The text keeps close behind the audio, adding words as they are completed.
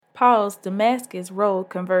Paul's Damascus Road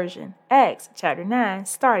conversion. Acts chapter 9,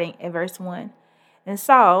 starting at verse 1. And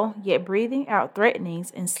Saul, yet breathing out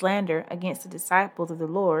threatenings and slander against the disciples of the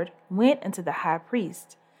Lord, went unto the high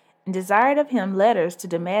priest, and desired of him letters to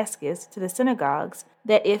Damascus to the synagogues,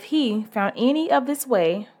 that if he found any of this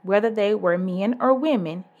way, whether they were men or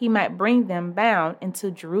women, he might bring them bound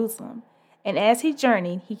into Jerusalem. And as he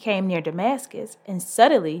journeyed, he came near Damascus, and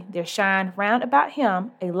suddenly there shined round about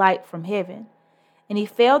him a light from heaven. And he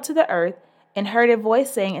fell to the earth, and heard a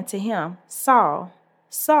voice saying unto him, Saul,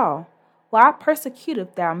 Saul, why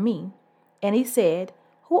persecutest thou me? And he said,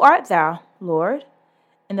 Who art thou, Lord?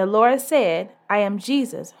 And the Lord said, I am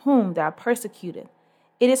Jesus, whom thou persecutest.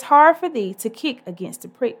 It is hard for thee to kick against the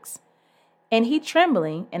pricks. And he,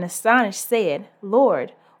 trembling and astonished, said,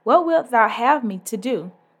 Lord, what wilt thou have me to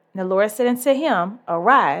do? And the Lord said unto him,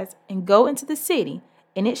 Arise, and go into the city,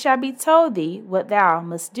 and it shall be told thee what thou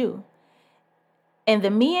must do. And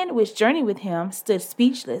the men which journeyed with him stood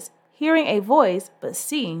speechless, hearing a voice, but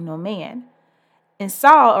seeing no man. And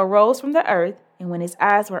Saul arose from the earth, and when his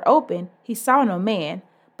eyes were opened, he saw no man,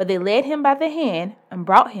 but they led him by the hand, and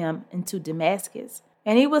brought him into Damascus.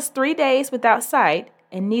 And he was 3 days without sight,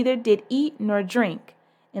 and neither did eat nor drink.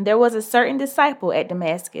 And there was a certain disciple at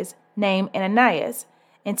Damascus, named Ananias.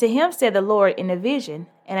 And to him said the Lord in a vision,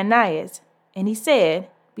 Ananias. And he said,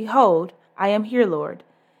 Behold, I am here, Lord.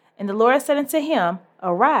 And the Lord said unto him,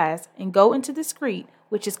 Arise, and go into the street,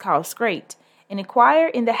 which is called Straight, and inquire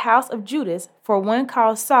in the house of Judas for one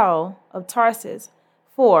called Saul of Tarsus.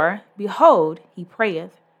 For, behold, he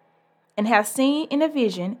prayeth. And have seen in a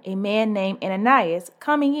vision a man named Ananias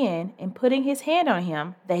coming in and putting his hand on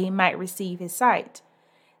him, that he might receive his sight.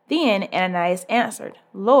 Then Ananias answered,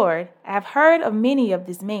 Lord, I have heard of many of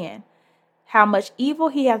this man, how much evil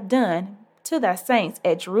he hath done to thy saints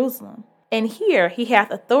at Jerusalem. And here he hath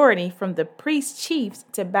authority from the priest chiefs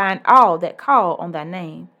to bind all that call on thy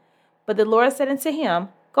name. But the Lord said unto him,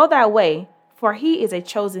 Go thy way, for he is a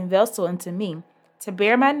chosen vessel unto me, to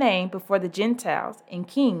bear my name before the Gentiles and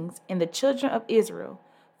kings and the children of Israel.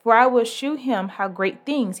 For I will shew him how great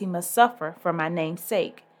things he must suffer for my name's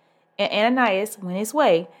sake. And Ananias went his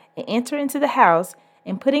way, and entered into the house,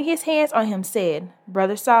 and putting his hands on him said,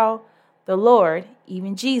 Brother Saul, the Lord,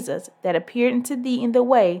 even Jesus, that appeared unto thee in the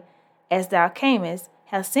way, as thou camest,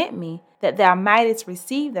 hath sent me, that thou mightest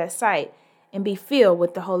receive thy sight, and be filled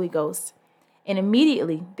with the Holy Ghost. And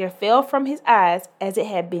immediately there fell from his eyes as it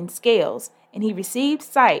had been scales, and he received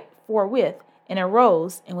sight forthwith, and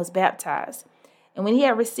arose, and was baptized. And when he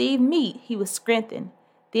had received meat, he was strengthened.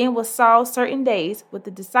 Then was Saul certain days with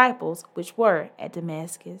the disciples which were at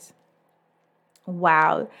Damascus.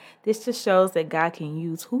 Wow, this just shows that God can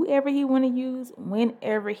use whoever he want to use,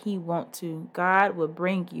 whenever he want to. God will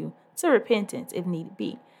bring you to repentance if need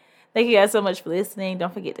be. Thank you guys so much for listening.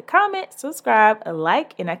 Don't forget to comment, subscribe,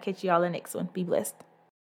 like, and I'll catch you all in the next one. Be blessed.